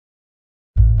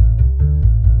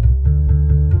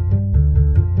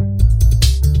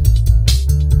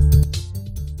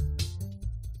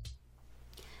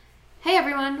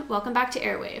everyone. Welcome back to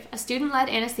Airwave, a student-led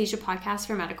anesthesia podcast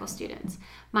for medical students.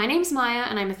 My name's Maya,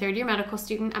 and I'm a third-year medical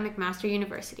student at McMaster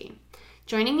University.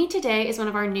 Joining me today is one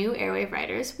of our new Airwave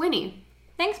writers, Winnie.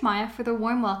 Thanks, Maya, for the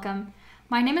warm welcome.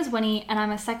 My name is Winnie, and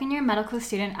I'm a second-year medical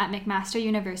student at McMaster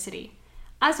University.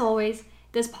 As always,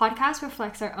 this podcast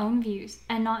reflects our own views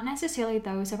and not necessarily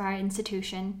those of our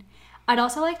institution. I'd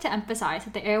also like to emphasize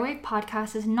that the Airwave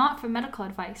podcast is not for medical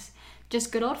advice,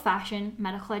 just good old-fashioned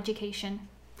medical education.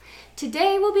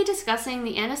 Today, we'll be discussing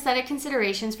the anesthetic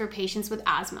considerations for patients with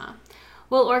asthma.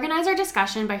 We'll organize our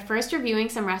discussion by first reviewing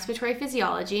some respiratory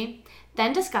physiology,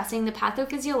 then discussing the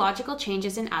pathophysiological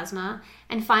changes in asthma,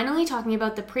 and finally talking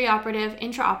about the preoperative,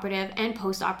 intraoperative, and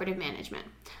postoperative management.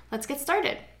 Let's get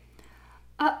started.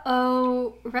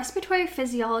 Respiratory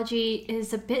physiology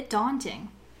is a bit daunting.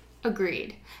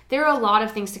 Agreed. There are a lot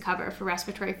of things to cover for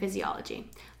respiratory physiology.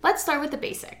 Let's start with the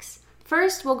basics.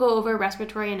 First, we'll go over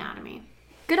respiratory anatomy.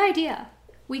 Good idea.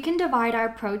 We can divide our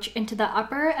approach into the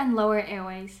upper and lower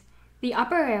airways. The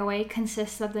upper airway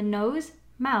consists of the nose,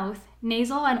 mouth,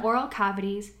 nasal and oral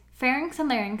cavities, pharynx and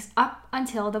larynx up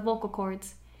until the vocal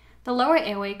cords. The lower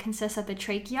airway consists of the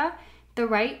trachea, the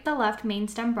right, the left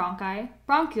mainstem bronchi,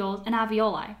 bronchioles, and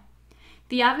alveoli.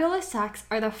 The alveolar sacs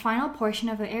are the final portion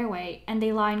of the airway, and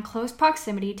they lie in close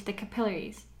proximity to the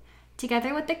capillaries.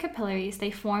 Together with the capillaries,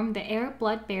 they form the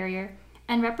air-blood barrier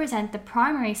and represent the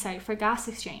primary site for gas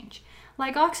exchange,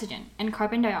 like oxygen and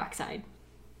carbon dioxide.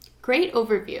 Great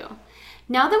overview.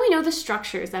 Now that we know the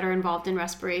structures that are involved in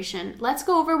respiration, let's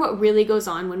go over what really goes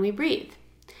on when we breathe.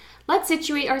 Let's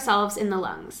situate ourselves in the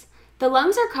lungs. The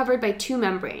lungs are covered by two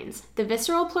membranes, the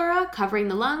visceral pleura covering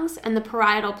the lungs and the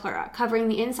parietal pleura covering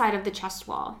the inside of the chest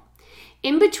wall.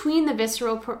 In between the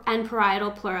visceral and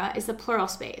parietal pleura is the pleural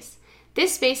space.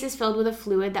 This space is filled with a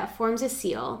fluid that forms a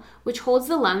seal, which holds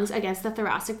the lungs against the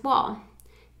thoracic wall.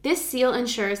 This seal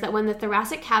ensures that when the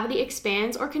thoracic cavity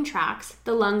expands or contracts,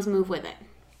 the lungs move with it.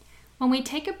 When we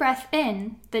take a breath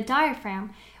in, the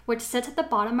diaphragm, which sits at the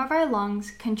bottom of our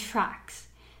lungs, contracts.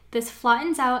 This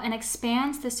flattens out and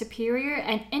expands the superior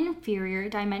and inferior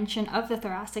dimension of the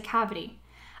thoracic cavity.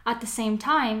 At the same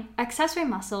time, accessory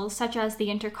muscles, such as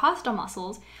the intercostal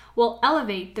muscles, will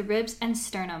elevate the ribs and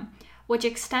sternum, which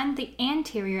extend the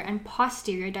anterior and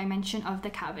posterior dimension of the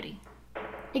cavity.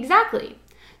 Exactly.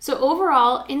 So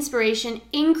overall, inspiration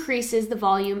increases the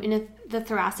volume in the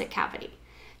thoracic cavity.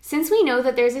 Since we know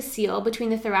that there's a seal between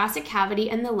the thoracic cavity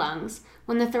and the lungs,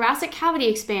 when the thoracic cavity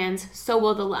expands, so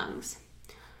will the lungs.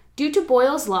 Due to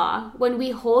Boyle's law, when we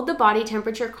hold the body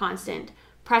temperature constant,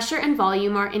 pressure and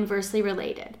volume are inversely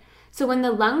related. So when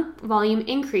the lung volume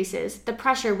increases, the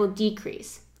pressure will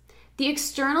decrease. The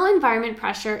external environment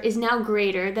pressure is now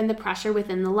greater than the pressure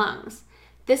within the lungs.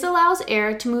 This allows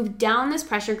air to move down this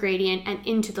pressure gradient and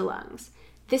into the lungs.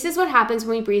 This is what happens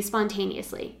when we breathe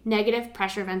spontaneously, negative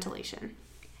pressure ventilation.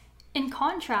 In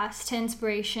contrast to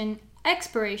inspiration,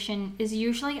 expiration is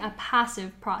usually a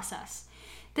passive process.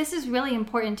 This is really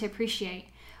important to appreciate.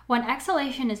 When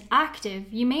exhalation is active,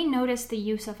 you may notice the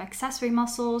use of accessory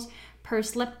muscles,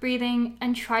 pursed lip breathing,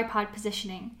 and tripod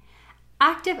positioning.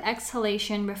 Active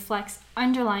exhalation reflects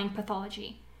underlying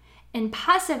pathology. In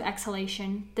passive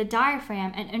exhalation, the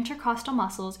diaphragm and intercostal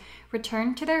muscles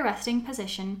return to their resting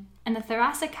position and the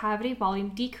thoracic cavity volume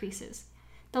decreases.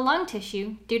 The lung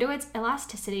tissue, due to its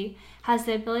elasticity, has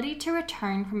the ability to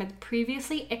return from its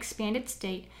previously expanded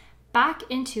state back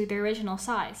into the original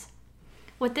size.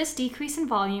 With this decrease in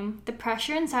volume, the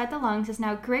pressure inside the lungs is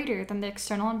now greater than the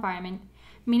external environment,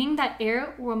 meaning that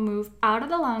air will move out of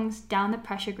the lungs down the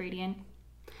pressure gradient.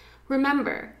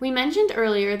 Remember, we mentioned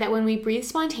earlier that when we breathe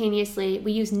spontaneously,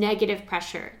 we use negative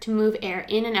pressure to move air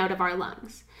in and out of our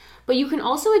lungs. But you can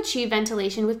also achieve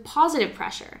ventilation with positive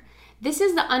pressure. This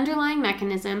is the underlying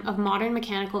mechanism of modern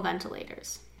mechanical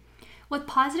ventilators. With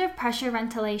positive pressure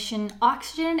ventilation,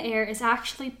 oxygen and air is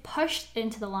actually pushed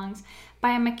into the lungs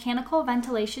by a mechanical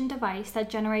ventilation device that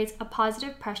generates a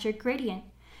positive pressure gradient.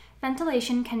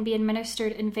 Ventilation can be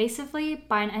administered invasively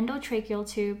by an endotracheal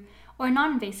tube or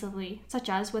non-invasively, such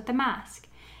as with a mask.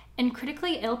 In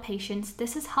critically ill patients,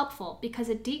 this is helpful because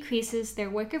it decreases their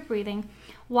work of breathing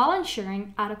while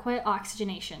ensuring adequate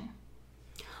oxygenation.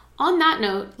 On that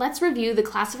note, let's review the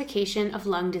classification of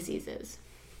lung diseases.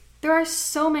 There are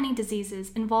so many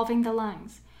diseases involving the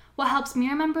lungs. What helps me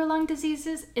remember lung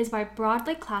diseases is by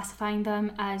broadly classifying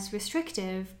them as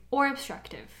restrictive or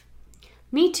obstructive.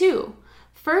 Me too.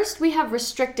 First, we have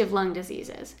restrictive lung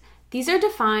diseases. These are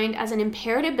defined as an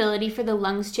impaired ability for the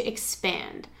lungs to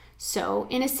expand. So,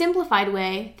 in a simplified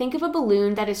way, think of a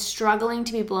balloon that is struggling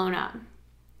to be blown up.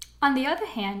 On the other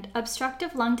hand,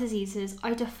 obstructive lung diseases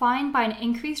are defined by an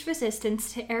increased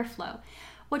resistance to airflow,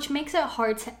 which makes it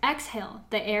hard to exhale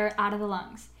the air out of the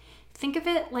lungs. Think of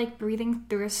it like breathing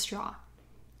through a straw.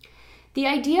 The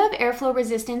idea of airflow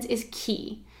resistance is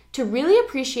key. To really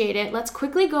appreciate it, let's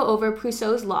quickly go over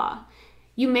Puiseux's law.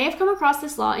 You may have come across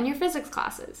this law in your physics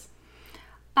classes.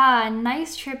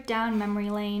 Nice trip down memory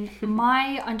lane,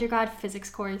 my undergrad physics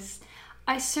course.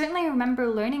 I certainly remember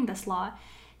learning this law.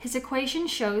 His equation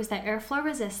shows that airflow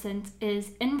resistance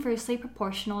is inversely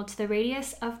proportional to the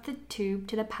radius of the tube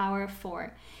to the power of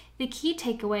 4. The key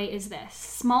takeaway is this: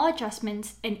 small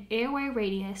adjustments in airway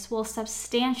radius will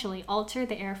substantially alter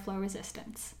the airflow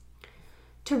resistance.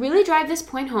 To really drive this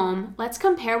point home, let's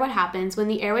compare what happens when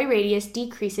the airway radius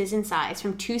decreases in size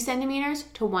from 2 centimeters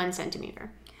to 1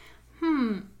 centimeter.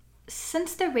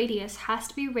 Since the radius has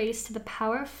to be raised to the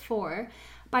power of 4,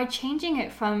 by changing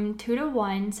it from 2 to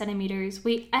 1 centimeters,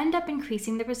 we end up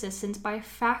increasing the resistance by a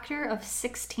factor of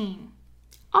 16.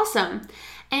 Awesome!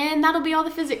 And that'll be all the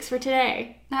physics for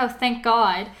today. Oh, thank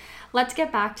God. Let's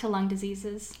get back to lung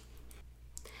diseases.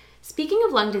 Speaking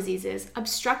of lung diseases,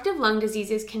 obstructive lung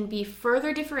diseases can be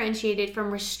further differentiated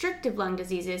from restrictive lung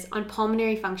diseases on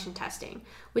pulmonary function testing,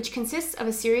 which consists of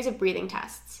a series of breathing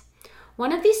tests.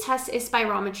 One of these tests is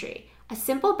spirometry, a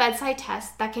simple bedside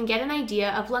test that can get an idea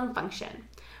of lung function.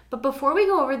 But before we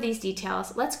go over these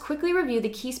details, let's quickly review the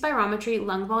key spirometry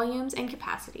lung volumes and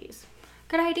capacities.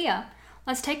 Good idea.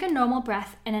 Let's take a normal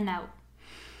breath in and out.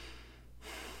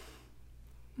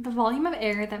 The volume of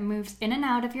air that moves in and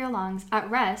out of your lungs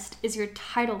at rest is your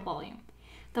tidal volume.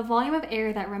 The volume of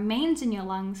air that remains in your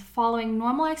lungs following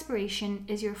normal expiration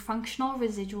is your functional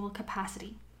residual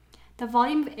capacity. The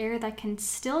volume of air that can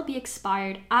still be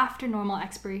expired after normal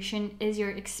expiration is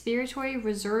your expiratory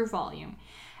reserve volume.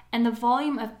 And the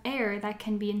volume of air that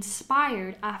can be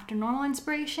inspired after normal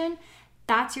inspiration,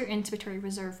 that's your inspiratory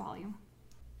reserve volume.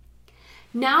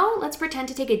 Now let's pretend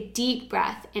to take a deep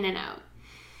breath in and out.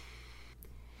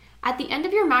 At the end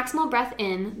of your maximal breath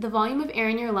in, the volume of air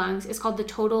in your lungs is called the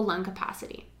total lung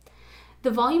capacity.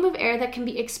 The volume of air that can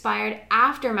be expired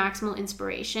after maximal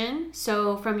inspiration,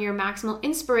 so from your maximal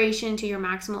inspiration to your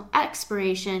maximal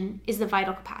expiration, is the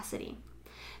vital capacity.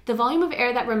 The volume of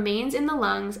air that remains in the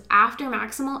lungs after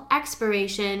maximal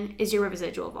expiration is your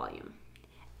residual volume.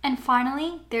 And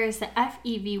finally, there is the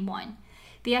FEV1.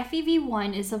 The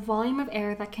FEV1 is the volume of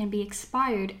air that can be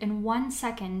expired in 1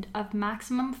 second of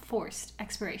maximum forced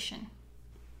expiration.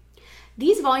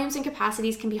 These volumes and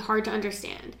capacities can be hard to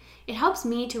understand. It helps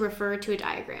me to refer to a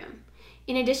diagram.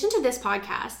 In addition to this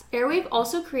podcast, Airwave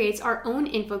also creates our own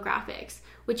infographics,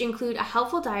 which include a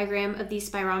helpful diagram of these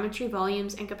spirometry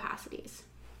volumes and capacities.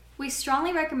 We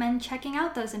strongly recommend checking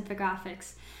out those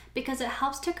infographics because it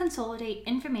helps to consolidate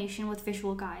information with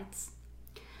visual guides.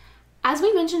 As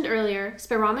we mentioned earlier,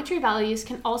 spirometry values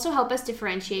can also help us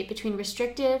differentiate between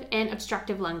restrictive and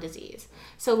obstructive lung disease.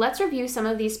 So let's review some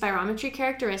of these spirometry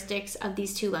characteristics of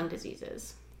these two lung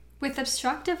diseases. With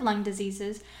obstructive lung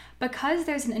diseases, because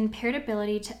there's an impaired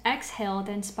ability to exhale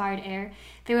the inspired air,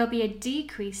 there will be a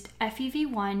decreased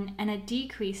FEV1 and a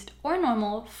decreased or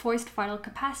normal forced vital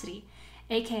capacity,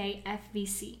 aka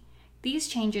FVC. These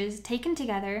changes taken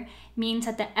together means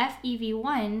that the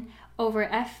FEV1 over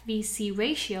FVC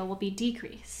ratio will be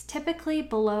decreased, typically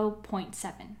below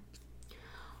 0.7.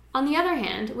 On the other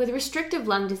hand, with restrictive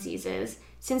lung diseases,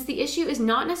 since the issue is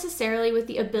not necessarily with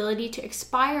the ability to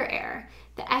expire air,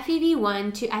 the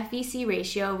FEV1 to FVC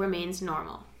ratio remains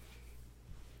normal.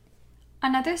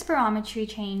 Another spirometry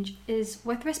change is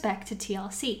with respect to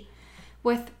TLC.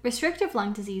 With restrictive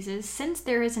lung diseases, since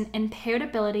there is an impaired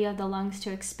ability of the lungs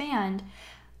to expand,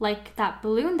 like that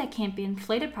balloon that can't be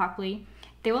inflated properly,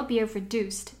 there will be a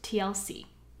reduced TLC.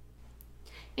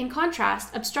 In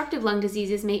contrast, obstructive lung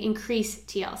diseases may increase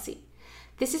TLC.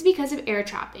 This is because of air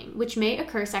trapping, which may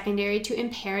occur secondary to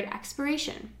impaired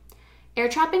expiration. Air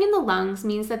trapping in the lungs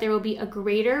means that there will be a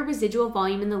greater residual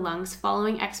volume in the lungs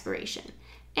following expiration,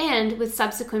 and with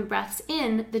subsequent breaths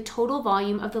in, the total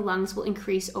volume of the lungs will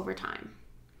increase over time.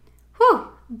 Whew,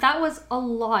 that was a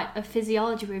lot of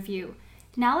physiology review.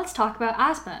 Now let's talk about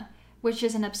asthma, which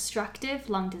is an obstructive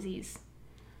lung disease.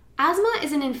 Asthma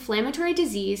is an inflammatory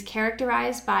disease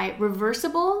characterized by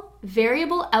reversible,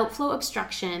 variable outflow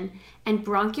obstruction and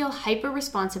bronchial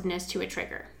hyperresponsiveness to a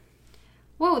trigger.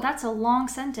 Whoa, that's a long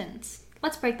sentence.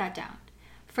 Let's break that down.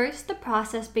 First, the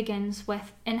process begins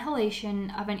with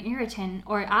inhalation of an irritant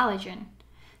or allergen.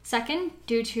 Second,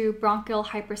 due to bronchial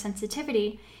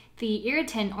hypersensitivity, the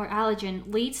irritant or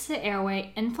allergen leads to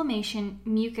airway inflammation,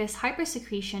 mucus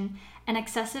hypersecretion, and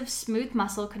excessive smooth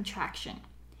muscle contraction.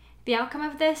 The outcome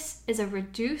of this is a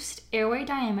reduced airway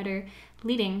diameter,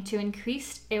 leading to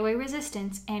increased airway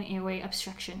resistance and airway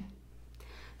obstruction.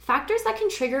 Factors that can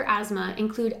trigger asthma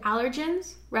include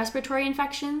allergens, respiratory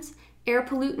infections, air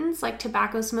pollutants like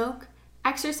tobacco smoke,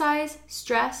 exercise,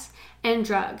 stress, and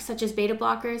drugs such as beta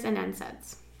blockers and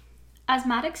NSAIDs.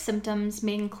 Asthmatic symptoms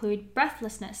may include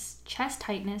breathlessness, chest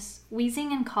tightness,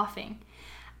 wheezing, and coughing.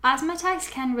 Asthma attacks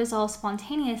can resolve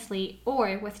spontaneously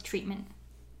or with treatment.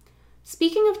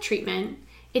 Speaking of treatment,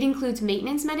 it includes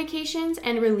maintenance medications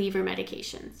and reliever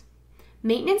medications.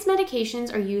 Maintenance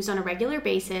medications are used on a regular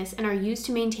basis and are used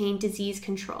to maintain disease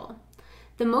control.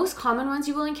 The most common ones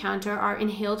you will encounter are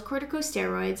inhaled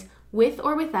corticosteroids with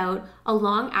or without a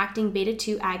long-acting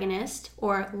beta-2 agonist,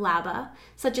 or LABA,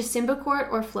 such as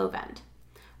Symbicort or Flovent.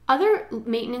 Other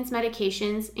maintenance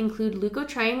medications include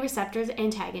leukotriene receptors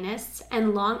antagonists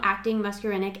and long-acting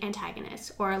muscarinic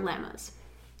antagonists, or LAMAs.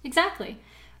 Exactly.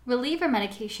 Reliever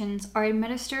medications are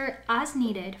administered as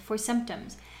needed for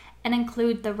symptoms and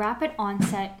include the rapid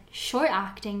onset,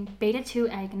 short-acting beta-2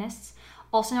 agonists,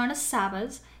 also known as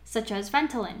SABAs, such as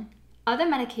Ventolin. Other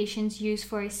medications used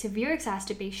for severe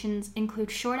exacerbations include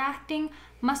short-acting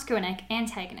muscarinic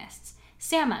antagonists,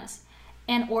 SAMAs,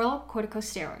 and oral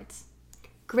corticosteroids.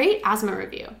 Great asthma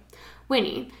review.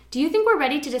 Winnie, do you think we're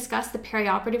ready to discuss the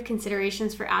perioperative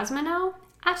considerations for asthma now?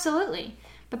 Absolutely.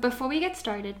 But before we get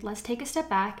started, let's take a step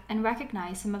back and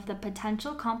recognize some of the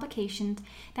potential complications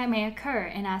that may occur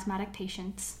in asthmatic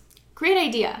patients. Great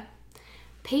idea.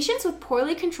 Patients with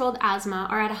poorly controlled asthma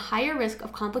are at a higher risk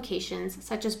of complications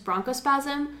such as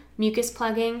bronchospasm, mucus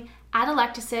plugging,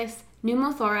 atelectasis,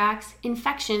 pneumothorax,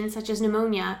 infections such as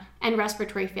pneumonia, and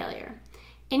respiratory failure.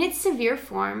 In its severe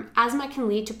form, asthma can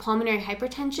lead to pulmonary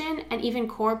hypertension and even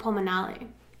cor pulmonale.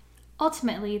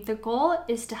 Ultimately, the goal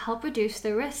is to help reduce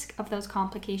the risk of those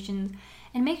complications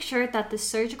and make sure that the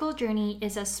surgical journey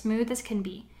is as smooth as can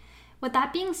be. With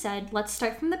that being said, let's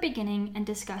start from the beginning and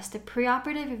discuss the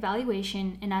preoperative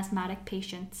evaluation in asthmatic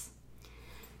patients.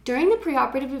 During the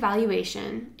preoperative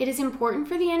evaluation, it is important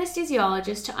for the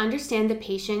anesthesiologist to understand the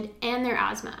patient and their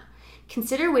asthma,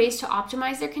 consider ways to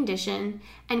optimize their condition,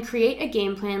 and create a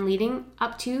game plan leading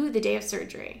up to the day of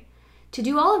surgery. To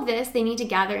do all of this, they need to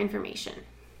gather information.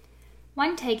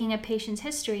 When taking a patient's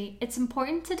history, it's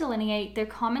important to delineate their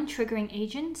common triggering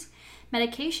agents,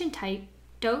 medication type,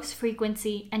 dose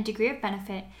frequency and degree of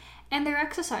benefit, and their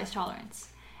exercise tolerance.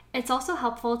 It's also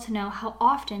helpful to know how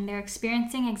often they're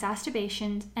experiencing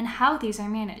exacerbations and how these are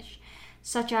managed,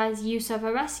 such as use of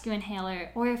a rescue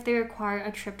inhaler or if they require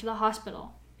a trip to the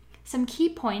hospital. Some key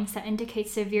points that indicate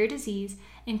severe disease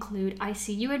include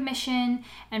ICU admission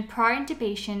and prior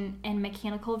intubation and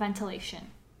mechanical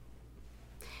ventilation.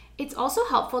 It's also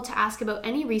helpful to ask about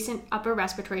any recent upper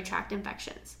respiratory tract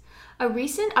infections. A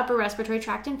recent upper respiratory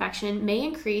tract infection may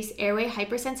increase airway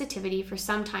hypersensitivity for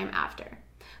some time after.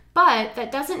 But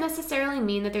that doesn't necessarily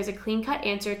mean that there's a clean-cut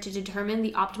answer to determine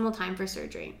the optimal time for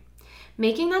surgery.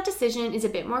 Making that decision is a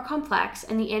bit more complex,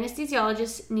 and the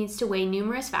anesthesiologist needs to weigh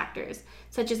numerous factors,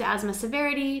 such as asthma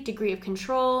severity, degree of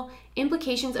control,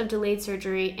 implications of delayed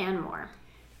surgery, and more.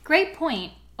 Great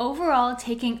point. Overall,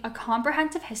 taking a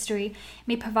comprehensive history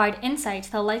may provide insight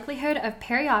to the likelihood of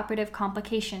perioperative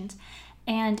complications,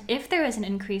 and if there is an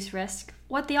increased risk,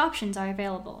 what the options are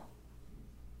available.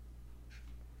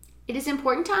 It is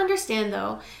important to understand,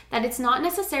 though, that it's not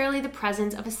necessarily the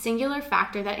presence of a singular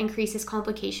factor that increases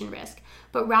complication risk,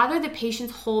 but rather the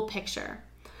patient's whole picture.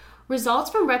 Results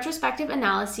from retrospective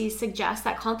analyses suggest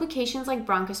that complications like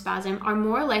bronchospasm are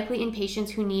more likely in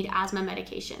patients who need asthma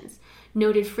medications,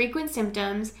 noted frequent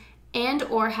symptoms,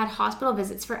 and/or had hospital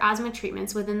visits for asthma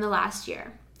treatments within the last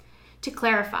year. To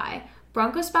clarify,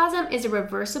 bronchospasm is a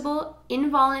reversible,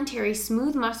 involuntary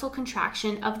smooth muscle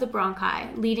contraction of the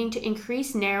bronchi, leading to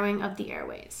increased narrowing of the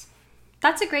airways.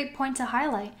 That's a great point to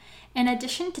highlight. In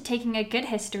addition to taking a good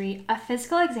history, a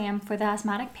physical exam for the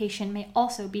asthmatic patient may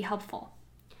also be helpful.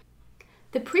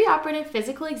 The preoperative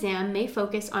physical exam may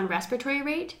focus on respiratory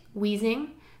rate,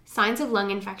 wheezing, signs of lung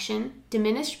infection,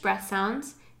 diminished breath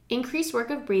sounds, increased work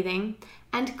of breathing,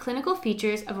 and clinical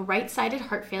features of right-sided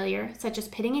heart failure such as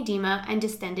pitting edema and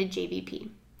distended JVP.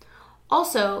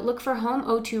 Also, look for home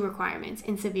O2 requirements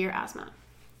in severe asthma.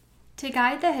 To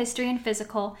guide the history and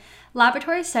physical,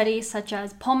 laboratory studies such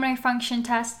as pulmonary function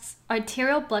tests,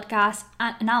 arterial blood gas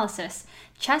analysis,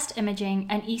 chest imaging,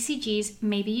 and ECGs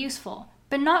may be useful,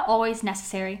 but not always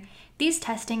necessary. These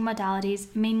testing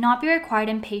modalities may not be required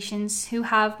in patients who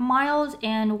have mild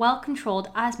and well-controlled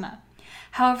asthma.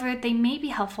 However, they may be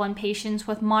helpful in patients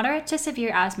with moderate to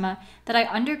severe asthma that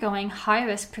are undergoing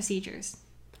high-risk procedures.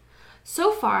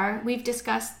 So far, we've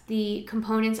discussed the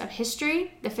components of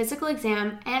history, the physical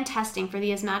exam, and testing for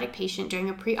the asthmatic patient during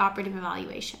a preoperative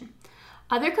evaluation.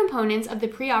 Other components of the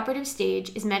preoperative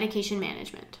stage is medication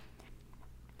management.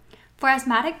 For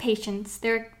asthmatic patients,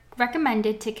 they're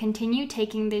recommended to continue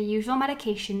taking their usual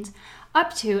medications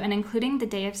up to and including the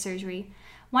day of surgery.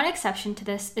 One exception to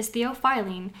this is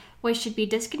theophylline, which should be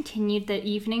discontinued the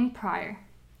evening prior.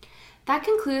 That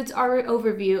concludes our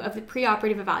overview of the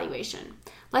preoperative evaluation.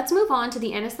 Let's move on to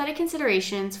the anesthetic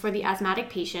considerations for the asthmatic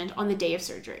patient on the day of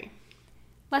surgery.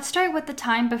 Let's start with the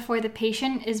time before the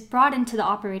patient is brought into the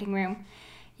operating room.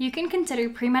 You can consider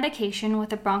premedication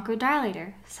with a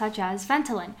bronchodilator, such as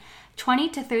Ventolin, 20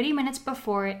 to 30 minutes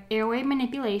before airway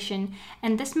manipulation,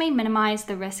 and this may minimize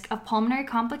the risk of pulmonary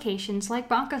complications like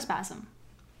bronchospasm.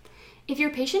 If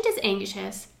your patient is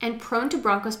anxious and prone to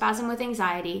bronchospasm with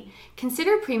anxiety,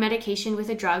 consider premedication with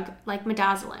a drug like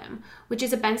midazolam, which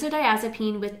is a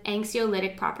benzodiazepine with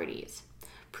anxiolytic properties.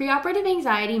 Preoperative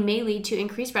anxiety may lead to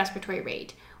increased respiratory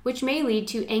rate, which may lead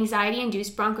to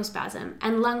anxiety-induced bronchospasm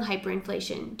and lung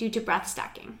hyperinflation due to breath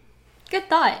stacking. Good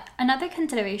thought. Another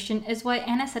consideration is what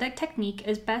anesthetic technique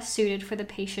is best suited for the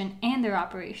patient and their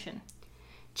operation.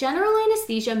 General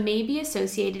anesthesia may be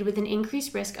associated with an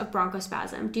increased risk of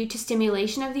bronchospasm due to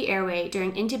stimulation of the airway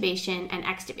during intubation and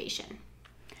extubation.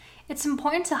 It's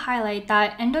important to highlight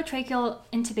that endotracheal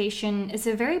intubation is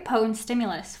a very potent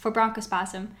stimulus for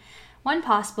bronchospasm. When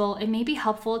possible, it may be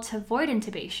helpful to avoid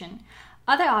intubation.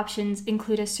 Other options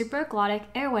include a supraglottic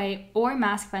airway or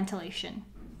mask ventilation.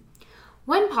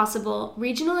 When possible,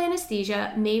 regional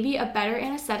anesthesia may be a better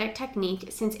anesthetic technique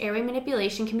since airway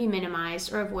manipulation can be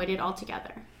minimized or avoided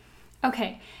altogether.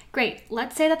 Okay, great.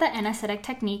 Let's say that the anesthetic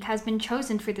technique has been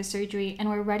chosen for the surgery and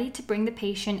we're ready to bring the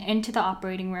patient into the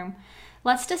operating room.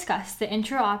 Let's discuss the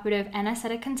intraoperative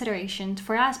anesthetic considerations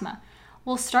for asthma.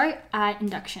 We'll start at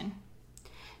induction.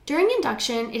 During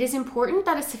induction, it is important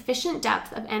that a sufficient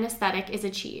depth of anesthetic is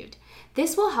achieved.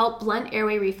 This will help blunt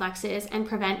airway reflexes and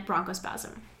prevent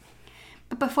bronchospasm.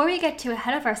 But before we get too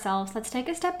ahead of ourselves, let's take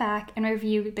a step back and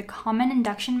review the common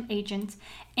induction agents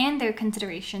and their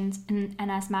considerations in an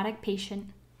asthmatic patient.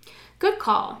 Good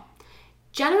call.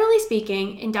 Generally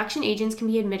speaking, induction agents can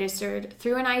be administered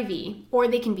through an IV or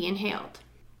they can be inhaled.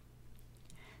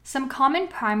 Some common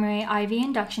primary IV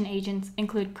induction agents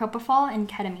include propofol and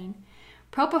ketamine.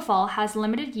 Propofol has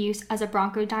limited use as a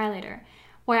bronchodilator,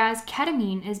 whereas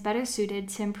ketamine is better suited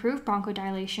to improve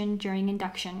bronchodilation during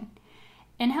induction.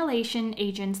 Inhalation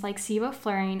agents like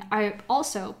sevoflurane are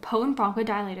also potent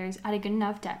bronchodilators at a good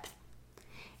enough depth.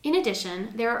 In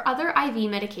addition, there are other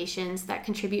IV medications that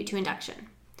contribute to induction.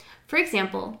 For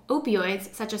example,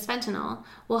 opioids such as fentanyl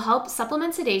will help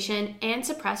supplement sedation and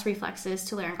suppress reflexes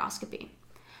to laryngoscopy.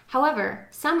 However,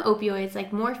 some opioids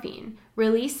like morphine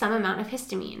release some amount of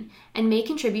histamine and may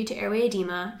contribute to airway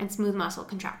edema and smooth muscle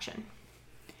contraction.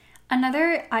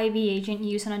 Another IV agent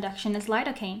used in induction is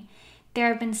lidocaine. There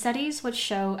have been studies which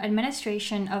show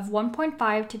administration of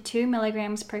 1.5 to 2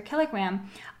 milligrams per kilogram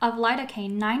of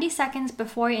lidocaine 90 seconds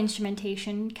before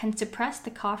instrumentation can suppress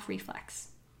the cough reflex.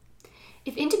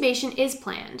 If intubation is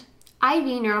planned, IV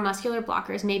neuromuscular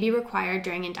blockers may be required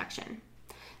during induction.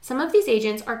 Some of these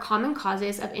agents are common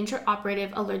causes of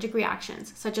intraoperative allergic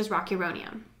reactions, such as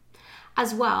rocuronium.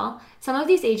 As well, some of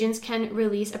these agents can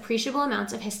release appreciable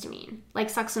amounts of histamine, like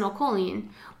succinylcholine,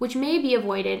 which may be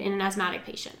avoided in an asthmatic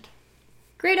patient.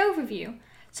 Great overview.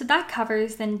 So that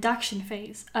covers the induction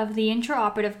phase of the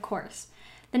intraoperative course.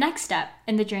 The next step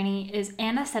in the journey is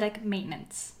anesthetic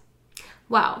maintenance.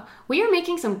 Wow, we are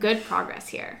making some good progress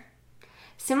here.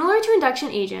 Similar to induction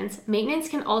agents, maintenance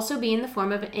can also be in the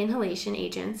form of inhalation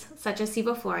agents, such as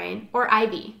sevoflurane, or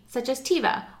IV, such as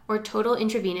Tiva, or total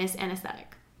intravenous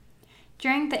anesthetic.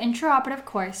 During the intraoperative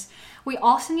course, we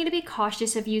also need to be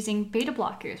cautious of using beta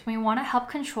blockers when we want to help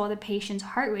control the patient's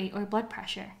heart rate or blood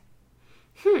pressure.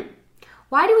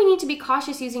 Why do we need to be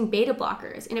cautious using beta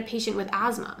blockers in a patient with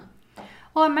asthma?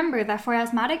 Well, remember that for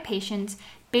asthmatic patients,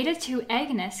 beta-2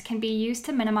 agonists can be used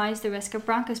to minimize the risk of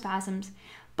bronchospasms.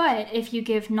 But if you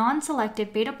give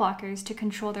non-selective beta blockers to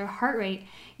control their heart rate,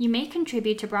 you may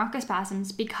contribute to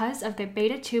bronchospasms because of their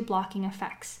beta-2 blocking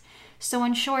effects. So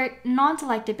in short,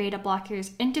 non-selective beta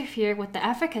blockers interfere with the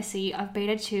efficacy of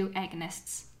beta-2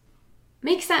 agonists.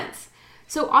 Makes sense.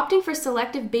 So opting for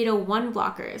selective beta-1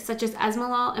 blockers, such as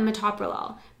esmolol and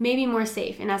metoprolol, may be more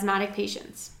safe in asthmatic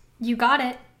patients. You got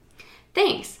it.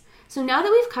 Thanks. So now that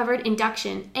we've covered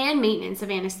induction and maintenance of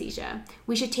anesthesia,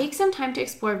 we should take some time to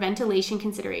explore ventilation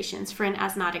considerations for an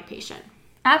asthmatic patient.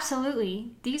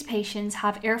 Absolutely. These patients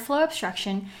have airflow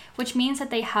obstruction, which means that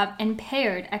they have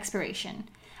impaired expiration.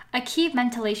 A key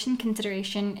ventilation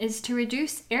consideration is to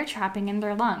reduce air trapping in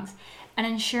their lungs and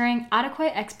ensuring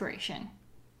adequate expiration.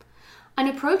 An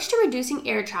approach to reducing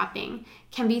air trapping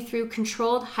can be through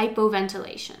controlled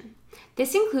hypoventilation.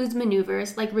 This includes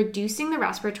maneuvers like reducing the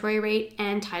respiratory rate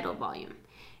and tidal volume.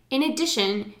 In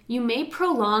addition, you may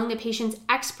prolong the patient's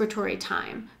expiratory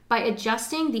time by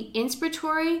adjusting the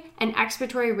inspiratory and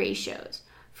expiratory ratios.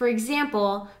 For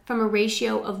example, from a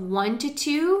ratio of 1 to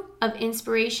 2 of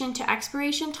inspiration to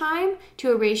expiration time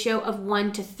to a ratio of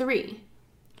 1 to 3.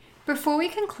 Before we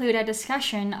conclude our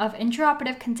discussion of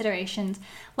intraoperative considerations,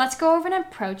 let's go over an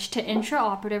approach to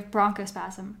intraoperative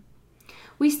bronchospasm.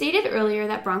 We stated earlier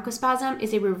that bronchospasm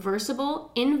is a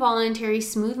reversible, involuntary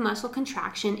smooth muscle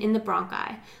contraction in the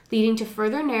bronchi, leading to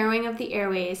further narrowing of the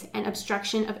airways and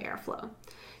obstruction of airflow.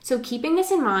 So keeping this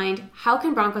in mind, how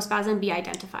can bronchospasm be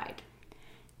identified?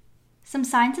 Some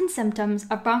signs and symptoms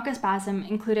of bronchospasm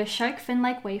include a shark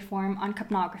fin-like waveform on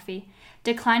capnography,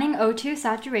 declining O2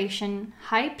 saturation,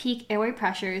 high peak airway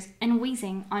pressures, and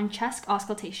wheezing on chest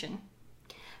auscultation.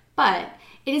 But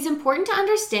it is important to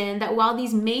understand that while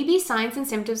these may be signs and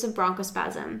symptoms of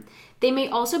bronchospasm, they may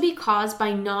also be caused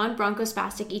by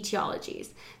non-bronchospastic etiologies,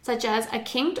 such as a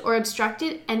kinked or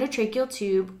obstructed endotracheal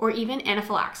tube or even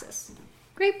anaphylaxis.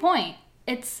 Great point.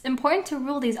 It's important to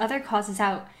rule these other causes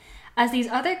out. As these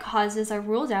other causes are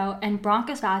ruled out and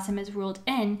bronchospasm is ruled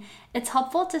in, it's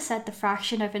helpful to set the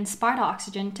fraction of inspired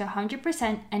oxygen to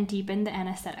 100% and deepen the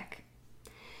anesthetic.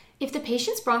 If the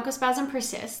patient's bronchospasm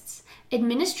persists,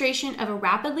 administration of a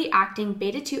rapidly acting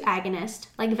beta-2 agonist,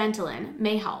 like Ventolin,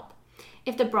 may help.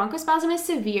 If the bronchospasm is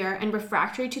severe and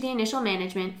refractory to the initial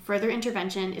management, further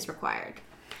intervention is required.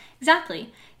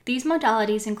 Exactly. These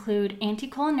modalities include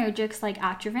anticholinergics like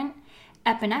Atrovent,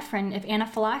 epinephrine if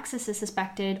anaphylaxis is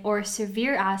suspected or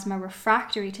severe asthma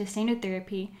refractory to standard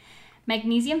therapy,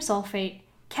 magnesium sulfate,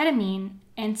 ketamine,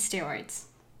 and steroids.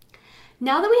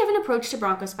 Now that we have an approach to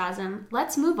bronchospasm,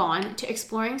 let's move on to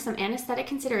exploring some anesthetic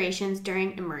considerations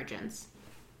during emergence.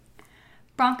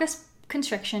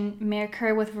 Bronchoconstriction may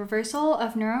occur with reversal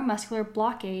of neuromuscular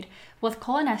blockade with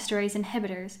cholinesterase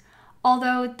inhibitors,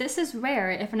 although this is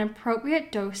rare if an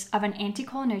appropriate dose of an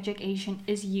anticholinergic agent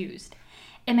is used.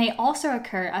 It may also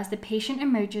occur as the patient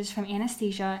emerges from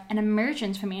anesthesia and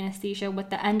emerges from anesthesia with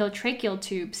the endotracheal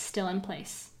tube still in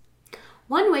place.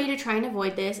 One way to try and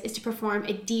avoid this is to perform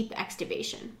a deep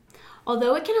extubation.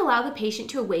 Although it can allow the patient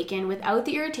to awaken without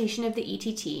the irritation of the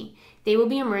ETT, they will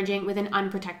be emerging with an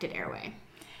unprotected airway.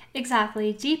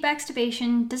 Exactly. Deep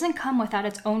extubation doesn't come without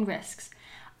its own risks.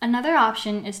 Another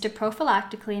option is to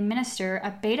prophylactically administer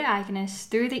a beta agonist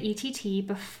through the ETT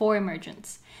before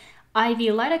emergence. IV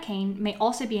lidocaine may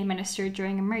also be administered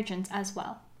during emergence as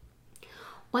well.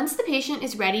 Once the patient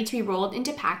is ready to be rolled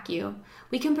into PACU,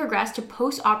 we can progress to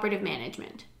post-operative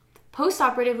management.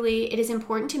 Post-operatively, it is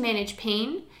important to manage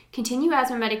pain, continue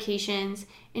asthma medications,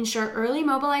 ensure early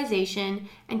mobilization,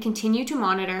 and continue to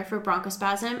monitor for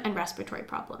bronchospasm and respiratory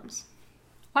problems.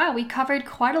 Wow, we covered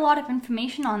quite a lot of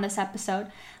information on this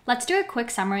episode. Let's do a quick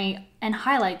summary and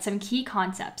highlight some key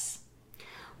concepts.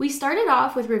 We started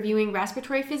off with reviewing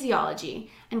respiratory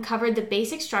physiology and covered the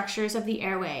basic structures of the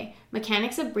airway,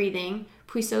 mechanics of breathing,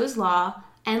 Puisseau's law,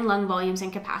 and lung volumes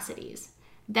and capacities.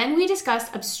 Then we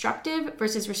discussed obstructive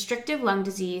versus restrictive lung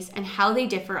disease and how they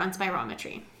differ on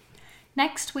spirometry.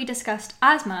 Next, we discussed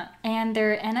asthma and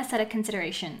their anesthetic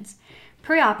considerations.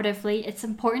 Preoperatively, it's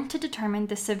important to determine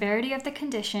the severity of the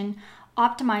condition,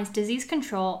 optimize disease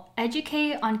control,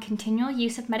 educate on continual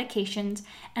use of medications,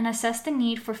 and assess the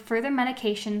need for further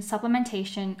medication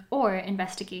supplementation or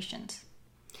investigations.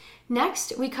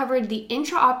 Next, we covered the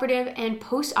intraoperative and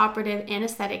postoperative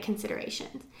anesthetic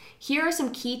considerations. Here are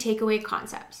some key takeaway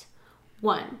concepts.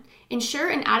 1. Ensure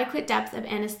an adequate depth of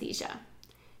anesthesia.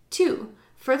 2.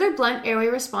 Further blunt airway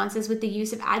responses with the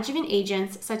use of adjuvant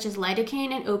agents such as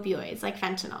lidocaine and opioids like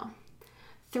fentanyl.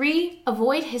 3.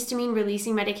 Avoid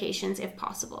histamine-releasing medications if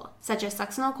possible, such as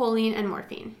succinylcholine and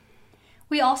morphine.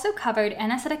 We also covered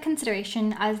anesthetic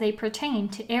consideration as they pertain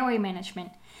to airway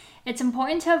management. It's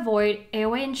important to avoid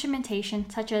airway instrumentation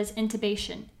such as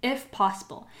intubation, if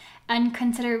possible, and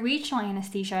consider regional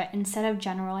anesthesia instead of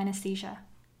general anesthesia.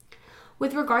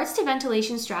 With regards to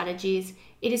ventilation strategies,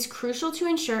 it is crucial to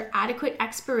ensure adequate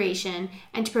expiration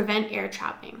and to prevent air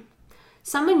trapping.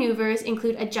 Some maneuvers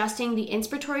include adjusting the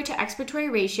inspiratory to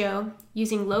expiratory ratio,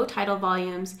 using low tidal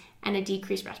volumes, and a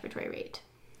decreased respiratory rate.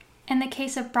 In the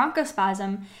case of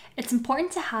bronchospasm, it's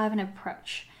important to have an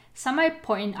approach. Some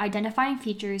important identifying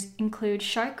features include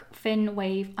shark fin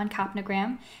wave on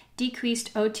capnogram,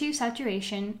 decreased O2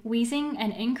 saturation, wheezing,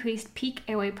 and increased peak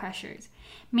airway pressures.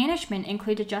 Management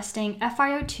includes adjusting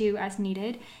FiO2 as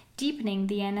needed, deepening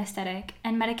the anesthetic,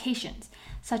 and medications,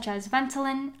 such as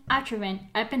Ventolin,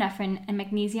 Atrovent, epinephrine, and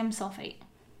magnesium sulfate.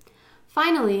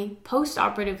 Finally,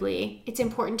 post-operatively, it's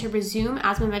important to resume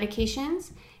asthma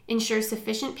medications, ensure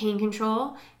sufficient pain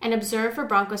control, and observe for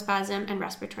bronchospasm and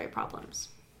respiratory problems.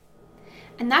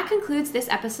 And that concludes this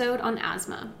episode on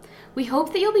asthma. We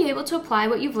hope that you'll be able to apply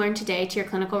what you've learned today to your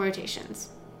clinical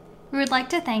rotations. We would like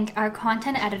to thank our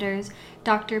content editors,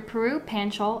 Dr. Peru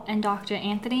Panchal and Dr.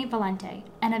 Anthony Valente,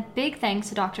 and a big thanks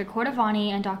to Dr.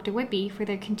 Cordovani and Dr. Whippy for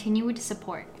their continued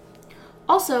support.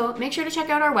 Also, make sure to check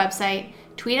out our website,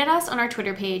 tweet at us on our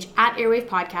Twitter page @Airwave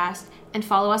Podcast, and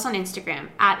follow us on Instagram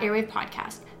 @Airwave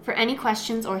Podcast for any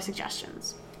questions or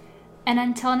suggestions. And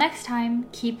until next time,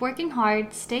 keep working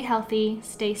hard, stay healthy,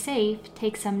 stay safe,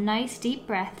 take some nice deep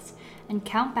breaths, and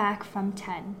count back from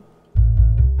 10.